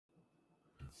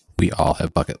We all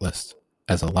have bucket lists.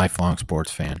 As a lifelong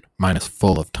sports fan, mine is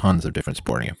full of tons of different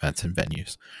sporting events and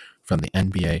venues, from the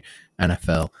NBA,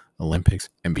 NFL, Olympics,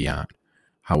 and beyond.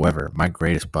 However, my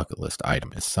greatest bucket list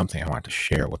item is something I want to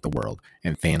share with the world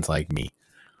and fans like me.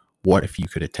 What if you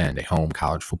could attend a home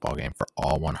college football game for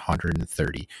all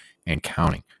 130 and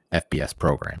counting FBS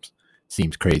programs?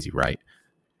 Seems crazy, right?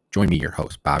 Join me, your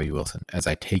host, Bobby Wilson, as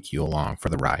I take you along for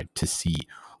the ride to see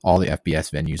all the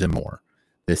FBS venues and more.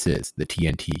 This is the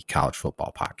TNT College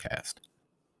Football Podcast.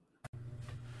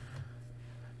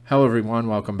 Hello, everyone.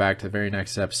 Welcome back to the very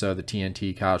next episode of the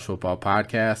TNT College Football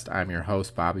Podcast. I'm your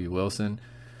host, Bobby Wilson.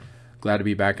 Glad to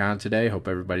be back on today. Hope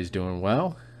everybody's doing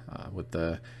well with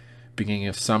the beginning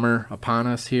of summer upon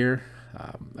us here.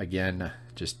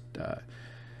 Just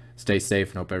stay safe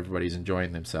and hope everybody's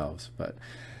enjoying themselves. But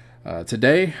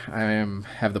today I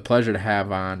have the pleasure to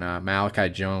have on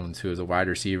Malachai Jones, who is a wide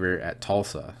receiver at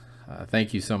Tulsa.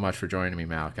 Thank you so much for joining me,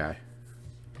 Malachai.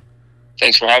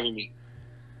 Thanks for having me.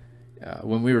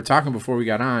 When we were talking before we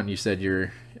got on, you said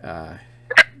you're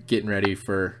getting ready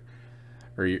for,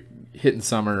 or you're hitting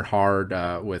summer hard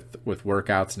with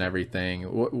workouts and everything.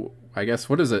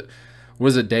 What does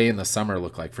a day in the summer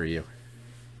look like for you?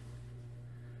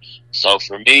 So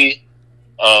for me,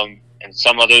 and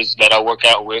some others that I work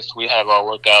out with, we have our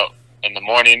workout in the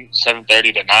morning,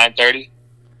 7:30 to 9:30,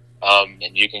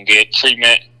 and you can get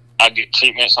treatment. I get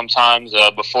treatment sometimes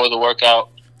before the workout,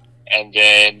 and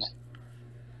then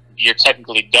you're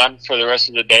technically done for the rest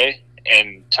of the day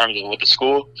in terms of with the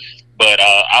school. But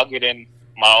I'll get in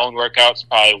my own workouts,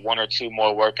 probably one or two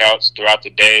more workouts throughout the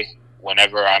day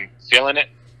whenever I'm feeling it.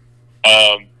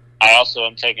 I also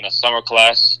am taking a summer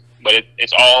class, but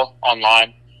it's all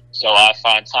online, so I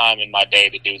find time in my day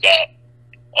to do that.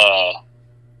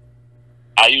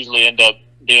 I usually end up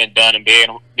being done and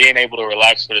being able to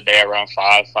relax for the day around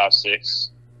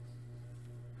 6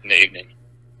 in the evening.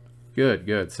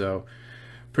 Good. So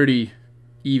pretty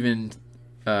even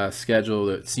schedule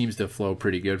that seems to flow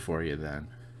pretty good for you then.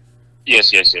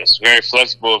 Yes. Very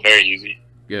flexible, very easy.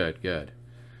 Good.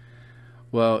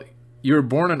 Well, you were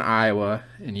born in Iowa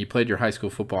and you played your high school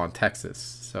football in Texas.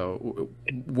 So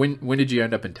when did you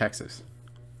end up in Texas?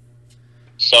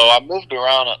 So I moved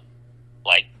around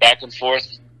back and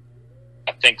forth,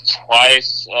 I think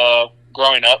twice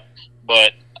growing up,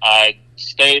 but I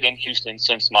stayed in Houston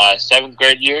since my 7th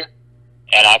grade year,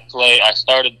 and I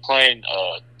started playing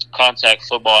contact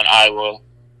football in Iowa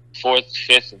 4th,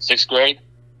 5th, and 6th grade.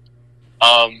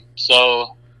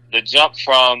 So the jump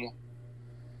from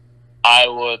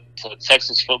Iowa to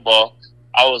Texas football,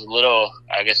 I was a little,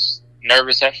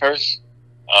 nervous at first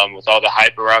with all the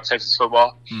hype around Texas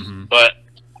football, but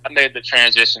I made the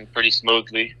transition pretty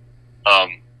smoothly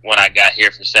when I got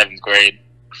here for 7th grade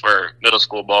for middle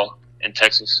school ball in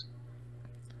Texas.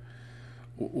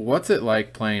 What's it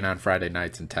like playing on Friday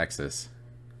nights in Texas?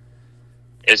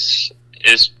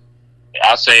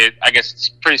 I'll say, I guess it's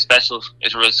pretty special.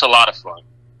 It's a lot of fun.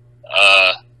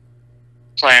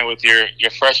 Playing with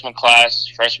your freshman class,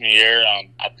 freshman year on,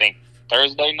 I think,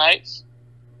 Thursday nights.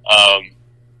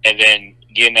 And then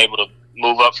getting able to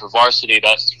move up for varsity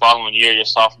that's the following year, your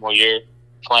sophomore year,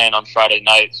 playing on Friday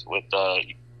nights with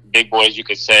big boys, you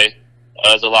could say,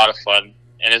 is a lot of fun.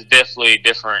 And it's definitely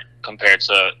different compared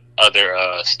to other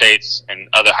states and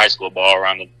other high school ball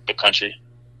around the country.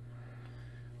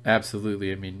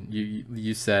 Absolutely. I mean,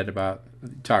 you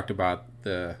talked about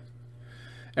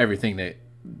everything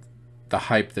the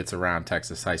hype that's around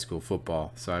Texas high school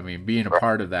football. So, I mean, being a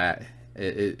part of that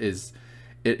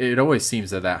it always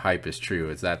seems that hype is true.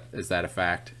 Is that a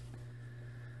fact?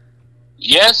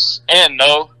 Yes and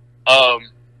no.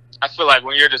 I feel like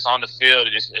when you're just on the field,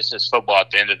 it's just football at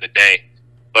the end of the day.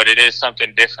 But it is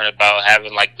something different about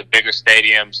having the bigger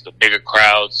stadiums, the bigger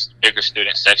crowds, bigger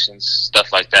student sections,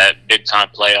 stuff like that, big time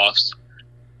playoffs.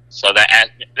 So that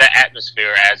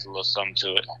atmosphere adds a little something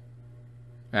to it.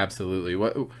 Absolutely.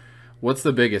 What's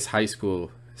the biggest high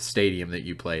school stadium that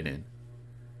you played in?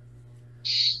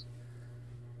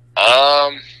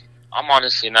 I'm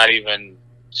honestly not even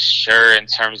sure in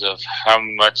terms of how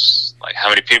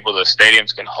many people the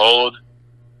stadiums can hold.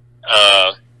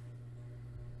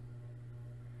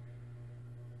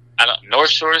 North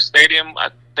Shore Stadium, I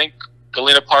think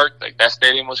Galena Park, that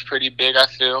stadium was pretty big, I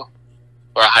feel,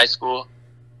 for a high school.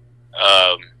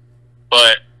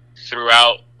 But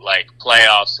throughout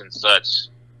playoffs and such,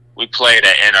 we played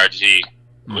at NRG,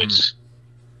 which is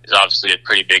obviously a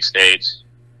pretty big stage.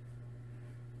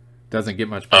 Doesn't get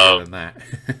much better than that.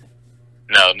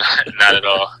 No, not at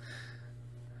all.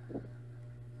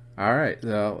 All right.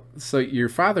 So your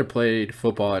father played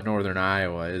football at Northern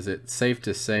Iowa. Is it safe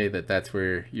to say that that's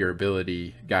where your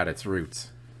ability got its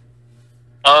roots?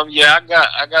 Yeah,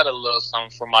 I got a little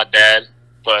something from my dad,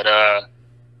 but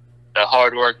the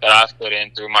hard work that I've put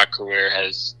in through my career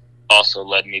has also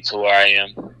led me to where I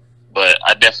am. But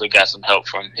I definitely got some help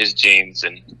from his genes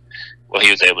and what he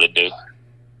was able to do.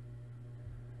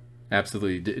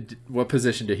 Absolutely. What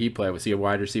position did he play? Was he a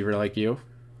wide receiver like you?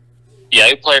 Yeah,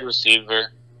 he played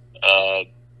receiver,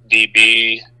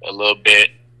 DB a little bit,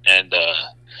 and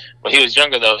when he was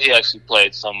younger though, he actually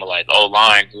played some like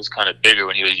O-line. He was kind of bigger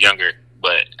when he was younger,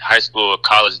 but high school or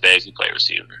college days he played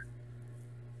receiver.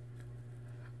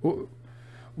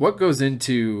 What goes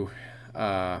into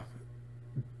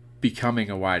becoming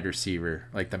a wide receiver?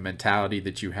 Like the mentality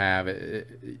that you have.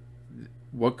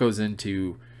 What goes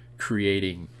into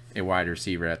creating a wide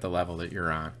receiver at the level that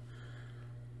you're on?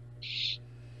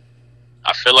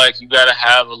 I feel like you got to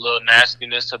have a little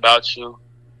nastiness about you,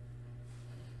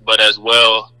 but as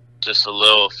well, just a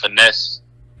little finesse.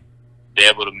 Be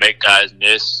able to make guys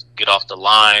miss, get off the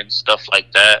line, stuff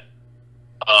like that.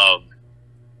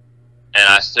 And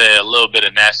I say a little bit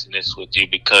of nastiness with you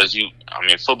because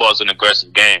football is an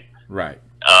aggressive game. Right.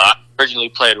 I originally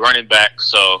played running back,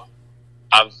 so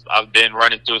I've been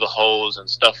running through the holes and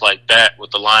stuff like that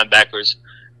with the linebackers.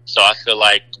 So I feel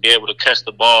like to be able to catch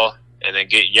the ball and then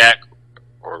get yak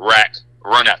or rack,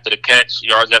 run after the catch,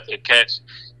 yards after the catch,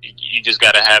 you just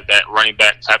got to have that running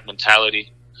back type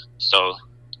mentality. So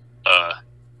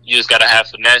you just got to have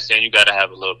finesse and you got to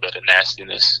have a little bit of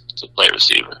nastiness to play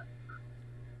receiver.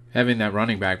 Having that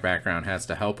running back background has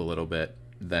to help a little bit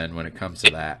then when it comes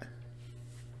to that.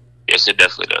 Yes, it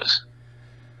definitely does.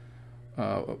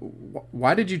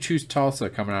 Why did you choose Tulsa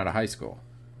coming out of high school?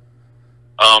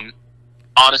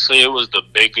 Honestly, it was the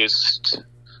biggest,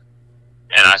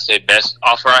 and I say best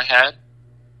offer I had,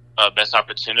 best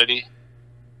opportunity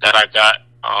that I got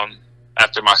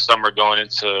after my summer going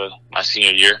into my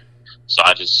senior year. So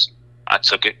I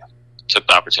took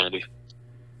the opportunity.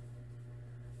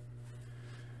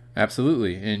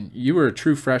 Absolutely. And you were a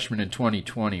true freshman in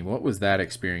 2020. What was that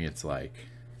experience like?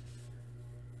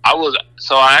 I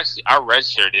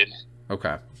redshirted.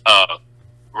 Okay.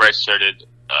 Redshirted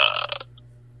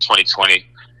 2020.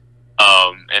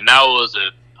 And that was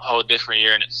a whole different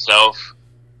year in itself.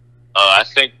 I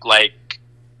think like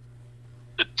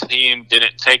the team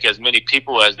didn't take as many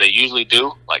people as they usually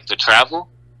do, like to travel.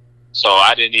 So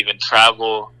I didn't even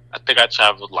travel. I think I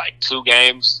traveled like 2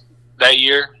 games that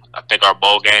year. I think our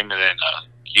bowl game and then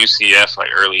UCF like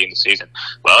early in the season.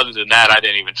 But other than that, I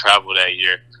didn't even travel that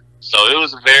year. So it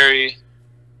was very,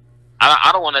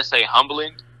 I don't want to say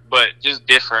humbling, but just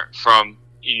different from,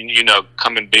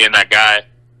 coming being that guy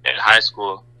in high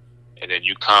school. And then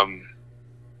you come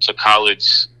to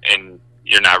college and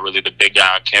you're not really the big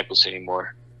guy on campus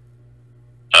anymore.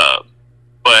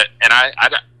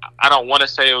 I don't want to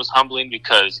say it was humbling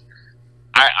because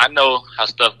I know how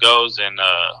stuff goes and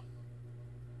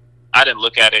I didn't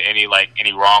look at it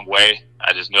any wrong way.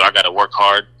 I just knew I got to work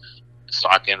hard so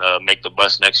I can make the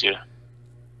bus next year.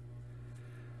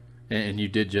 And you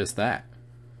did just that.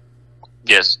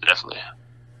 Yes, definitely.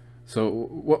 So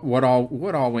what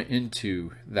all went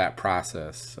into that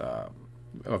process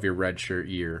of your redshirt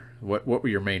year? What were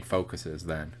your main focuses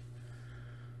then?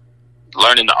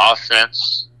 Learning the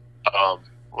offense,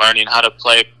 learning how to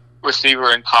play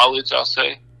receiver in college, I'll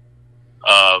say.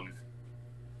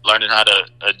 Learning how to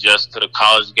adjust to the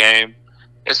college game.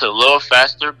 It's a little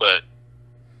faster, but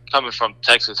coming from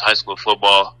Texas high school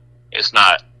football, it's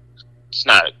not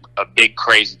a big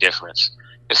crazy difference.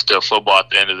 It's still football at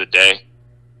the end of the day.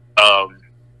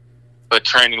 But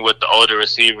training with the older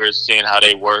receivers, seeing how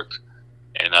they work,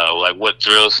 and like what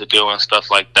drills to do and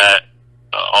stuff like that,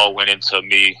 all went into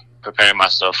me preparing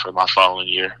myself for my following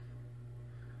year.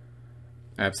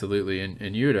 Absolutely,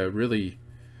 and you had a really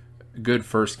good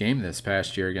first game this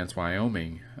past year against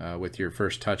Wyoming with your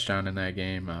first touchdown in that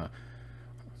game.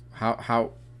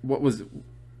 How was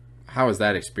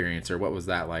that experience, or what was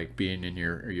that like being in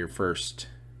your first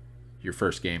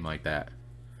game like that?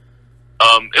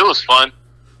 It was fun,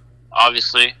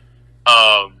 obviously.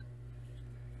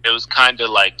 It was kind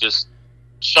of like just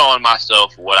showing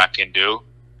myself what I can do,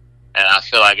 and I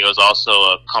feel like it was also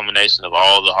a combination of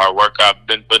all the hard work I've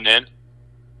been putting in.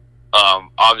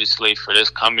 Obviously, for this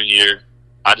coming year,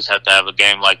 I just have to have a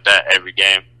game like that every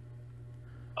game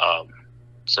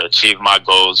to achieve my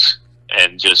goals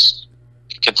and just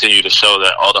continue to show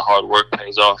that all the hard work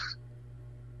pays off.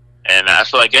 And I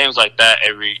feel like games like that,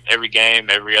 every game,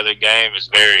 every other game, is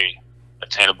very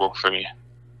attainable for me.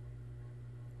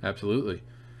 Absolutely.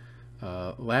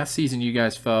 Last season, you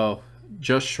guys fell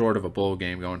just short of a bowl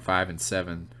game, going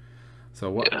 5-7. So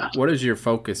what has your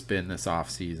focus been this off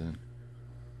season?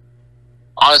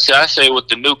 Honestly, I say with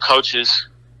the new coaches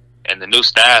and the new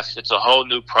staff, it's a whole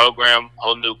new program,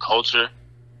 whole new culture.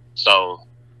 So,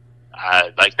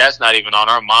 like, that's not even on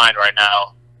our mind right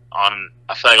now.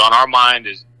 I feel like on our mind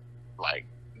is like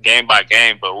game by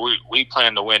game, but we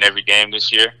plan to win every game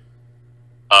this year.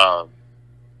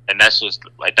 And that's just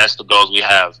like, that's the goals we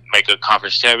have: make a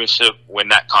conference championship, win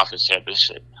that conference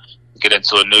championship, get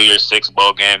into a New Year's Six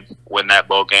bowl game, win that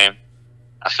bowl game.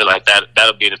 I feel like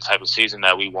that'll be the type of season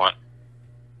that we want.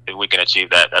 If we can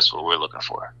achieve that, that's what we're looking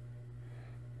for.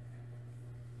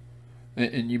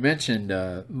 And you mentioned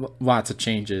lots of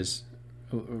changes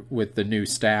with the new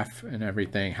staff and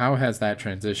everything. How has that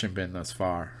transition been thus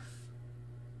far?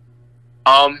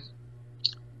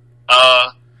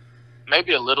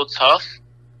 Maybe a little tough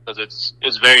because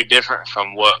it's very different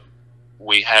from what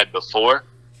we had before,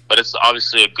 but it's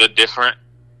obviously a good different,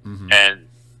 and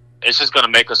it's just going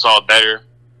to make us all better,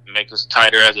 make us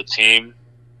tighter as a team,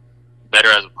 better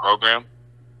as a program.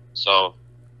 So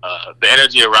the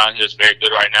energy around here is very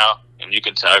good right now, and you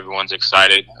can tell everyone's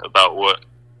excited about what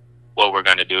we're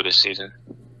going to do this season.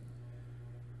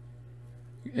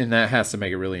 And that has to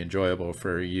make it really enjoyable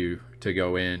for you to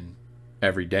go in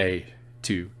every day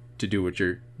to do what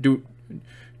do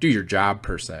your job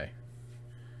per se.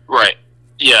 Right.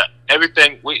 Yeah.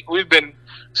 Everything we've been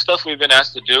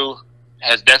asked to do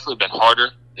has definitely been harder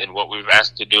than what we've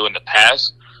asked to do in the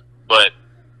past, but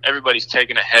everybody's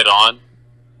taking it head on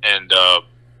and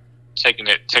taking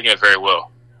it very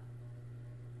well.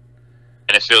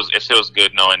 And it feels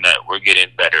good knowing that we're getting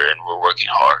better and we're working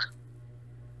hard.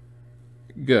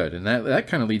 Good. And that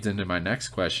kind of leads into my next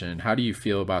question. How do you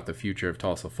feel about the future of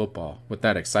Tulsa football? With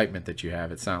that excitement that you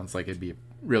have, it sounds like it'd be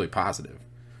really positive.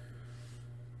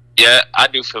 Yeah, I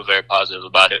do feel very positive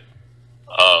about it.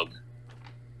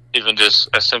 Even just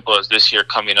as simple as this year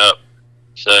coming up,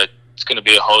 so it's going to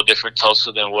be a whole different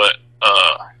Tulsa than what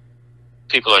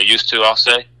people are used to, I'll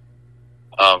say.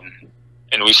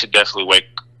 And we should definitely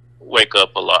wake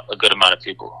up a good amount of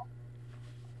people.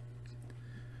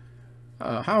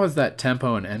 How has that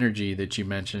tempo and energy that you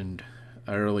mentioned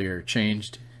earlier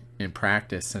changed in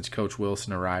practice since Coach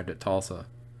Wilson arrived at Tulsa?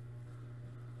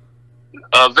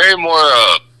 Very more,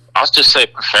 I'll just say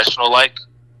professional-like,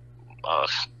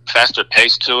 faster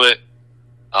pace to it,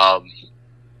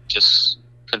 just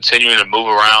continuing to move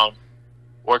around,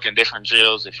 working different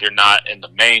drills. If you're not in the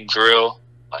main drill,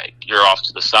 like you're off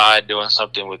to the side doing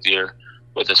something with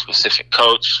a specific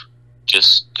coach.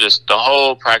 Just the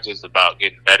whole practice is about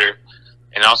getting better.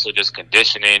 And also just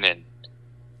conditioning and,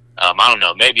 I don't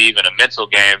know, maybe even a mental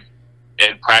game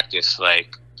in practice,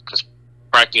 like, because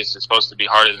practice is supposed to be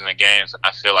harder than the games.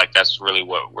 I feel like that's really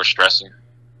what we're stressing.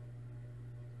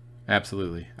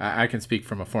 Absolutely. I can speak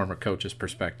from a former coach's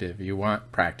perspective. You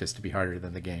want practice to be harder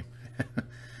than the game.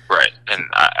 Right. And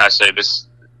I say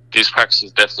these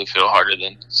practices definitely feel harder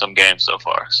than some games so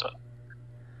far. So,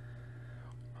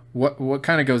 What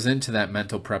kind of goes into that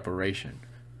mental preparation?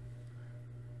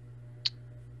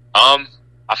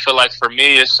 I feel like for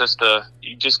me, it's just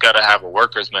you just got to have a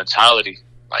worker's mentality,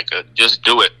 like a just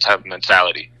do it type of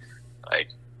mentality. Like,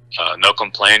 no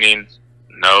complaining,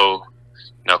 no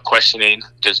questioning,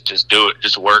 just do it,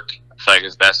 just work. I feel like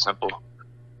it's that simple.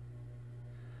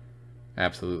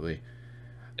 Absolutely.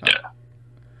 Yeah.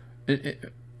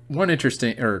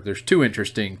 There's two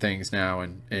interesting things now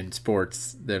in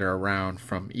sports that are around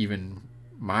from even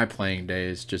my playing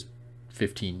days just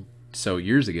 15 so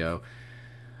years ago.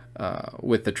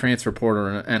 With the transfer portal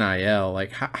and NIL,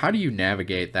 like how do you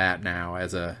navigate that now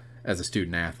as a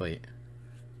student athlete?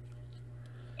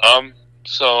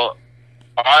 So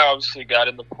I obviously got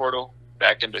in the portal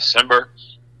back in December,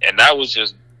 and that was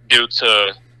just due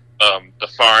to the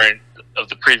firing of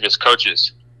the previous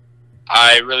coaches.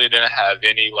 I really didn't have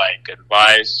any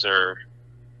advice or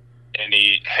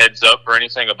any heads up or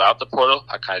anything about the portal.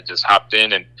 I kind of just hopped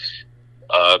in and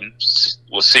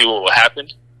we'll see what will happen.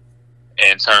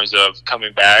 In terms of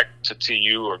coming back to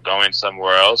TU or going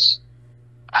somewhere else,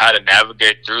 how to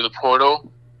navigate through the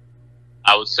portal,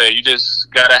 I would say you just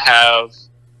got to have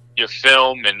your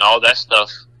film and all that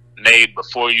stuff made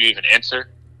before you even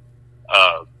enter,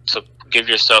 to give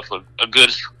yourself a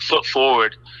good foot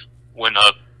forward when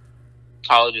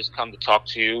colleges come to talk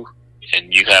to you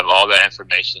and you have all that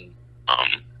information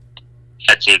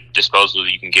at your disposal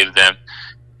you can give them.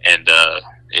 And,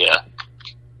 yeah.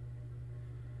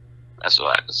 That's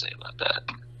what I can say about that.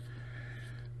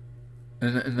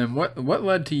 And then what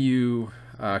led to you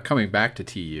coming back to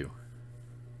TU?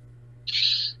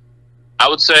 I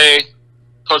would say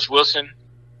Coach Wilson,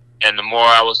 and the more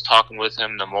I was talking with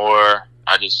him, the more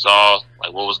I just saw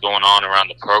what was going on around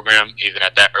the program, even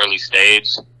at that early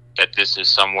stage, that this is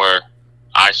somewhere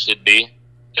I should be.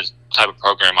 is the type of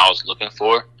program I was looking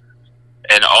for.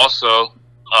 And also,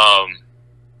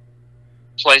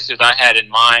 places I had in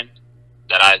mind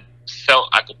that I felt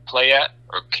I could play at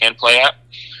or can play at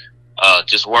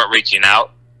just weren't reaching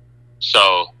out.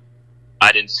 So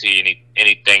I didn't see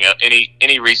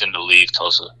any reason to leave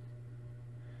Tulsa.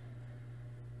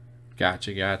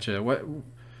 Gotcha.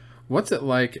 What's it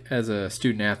like as a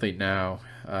student athlete now,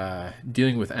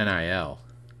 dealing with NIL?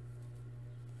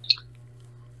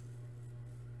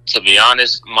 To be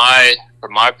honest,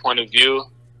 from my point of view,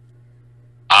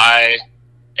 I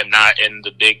am not in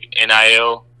the big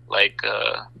NIL,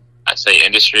 I'd say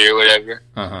industry or whatever.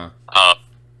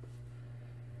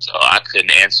 So I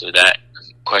couldn't answer that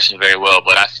question very well,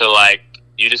 but I feel like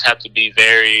you just have to be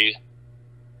very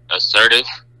assertive.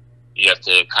 You have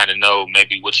to kind of know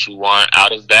maybe what you want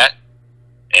out of that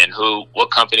and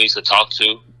what companies to talk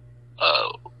to,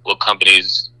 what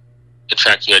companies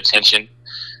attract your attention,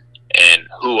 and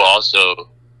who also, you know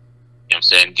what I'm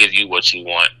saying, give you what you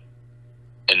want.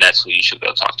 And that's who you should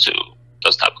go talk to,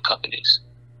 those type of companies.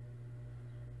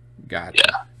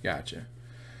 Gotcha.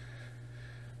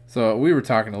 So we were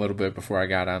talking a little bit before I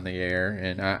got on the air,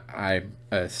 and I'm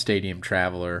a stadium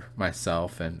traveler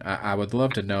myself, and I would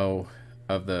love to know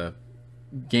of the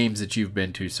games that you've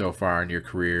been to so far in your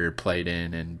career, played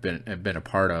in, and been a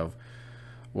part of.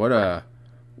 What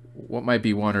might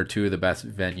be one or two of the best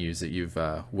venues that you've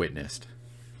witnessed?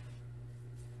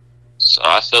 So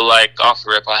I feel like off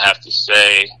rip, I have to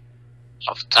say,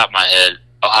 off the top of my head,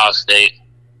 Ohio State.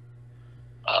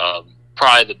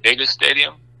 Probably the biggest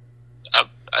stadium I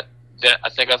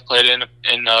think I've played in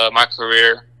my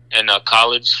career in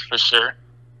college for sure.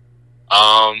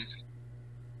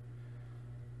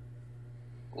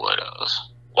 What else?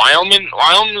 Wyoming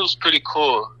was pretty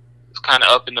cool. It's kind of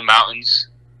up in the mountains.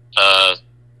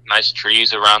 Nice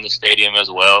trees around the stadium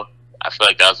as well. I feel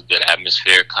like that was a good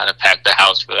atmosphere. Kind of packed the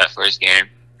house for that first game.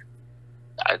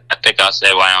 I think I'll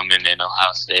say Wyoming and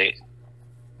Ohio State.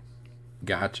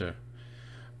 Gotcha.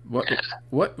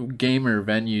 What game or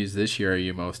venues this year are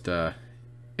you most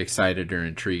excited or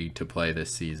intrigued to play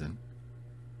this season?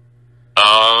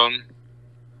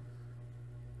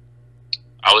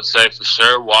 I would say for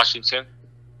sure Washington,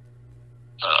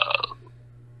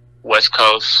 West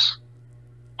Coast.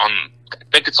 I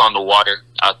think it's on the water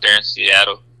out there in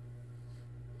Seattle,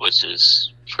 which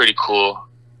is pretty cool.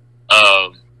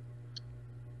 And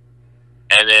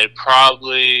then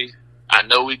probably I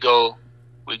know we go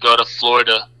to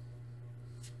Florida.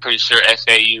 Pretty sure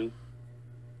FAU.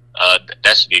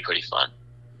 That should be pretty fun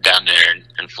down there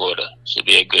in Florida. Should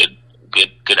be a good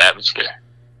atmosphere.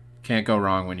 Can't go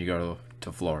wrong when you go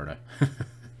to Florida.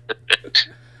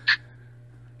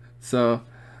 So,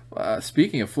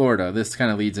 speaking of Florida, this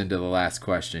kind of leads into the last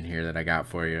question here that I got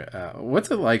for you.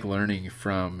 What's it like learning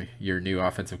from your new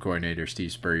offensive coordinator,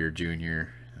 Steve Spurrier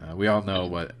Jr.? We all know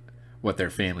what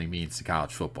their family means to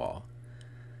college football.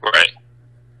 Right.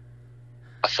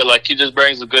 I feel like he just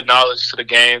brings a good knowledge to the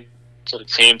game, to the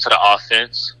team, to the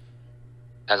offense.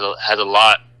 Has a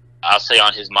lot, I'll say,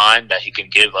 on his mind that he can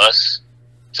give us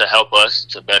to help us,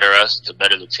 to better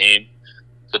the team,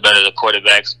 to better the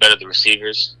quarterbacks, better the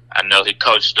receivers. I know he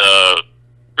coached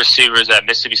receivers at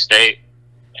Mississippi State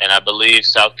and I believe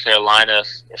South Carolina,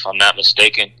 if I'm not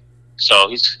mistaken. So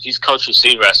he's coached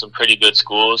receiver at some pretty good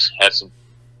schools,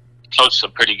 coached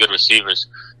some pretty good receivers.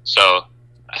 So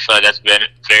I feel like that's been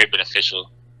very beneficial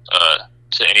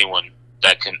to anyone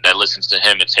that listens to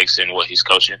him and takes in what he's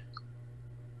coaching.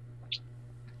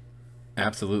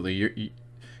 Absolutely,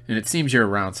 and it seems you're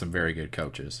around some very good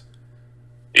coaches.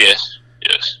 Yes.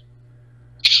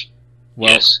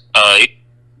 Well, yes.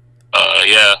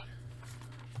 Yeah.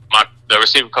 The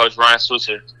receiver coach Ryan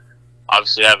Switzer,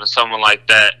 obviously having someone like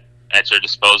that at your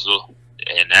disposal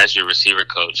and as your receiver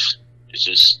coach,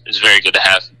 it's very good to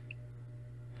have.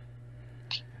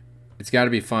 It's got to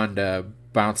be fun to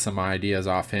bounce some ideas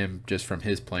off him just from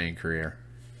his playing career.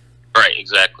 Right,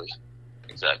 exactly.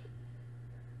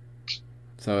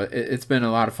 So it's been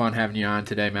a lot of fun having you on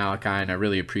today, Malachi, and I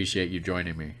really appreciate you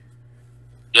joining me.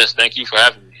 Yes, thank you for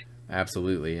having me.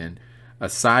 Absolutely. And a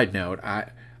side note,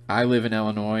 I live in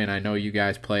Illinois, and I know you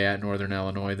guys play at Northern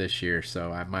Illinois this year,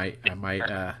 so I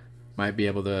might be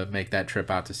able to make that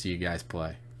trip out to see you guys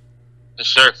play. For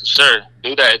sure.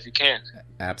 Do that if you can.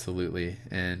 Absolutely.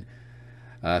 And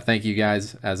thank you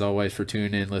guys, as always, for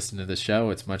tuning in and listening to the show.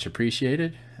 It's much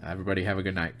appreciated. Everybody have a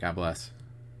good night. God bless.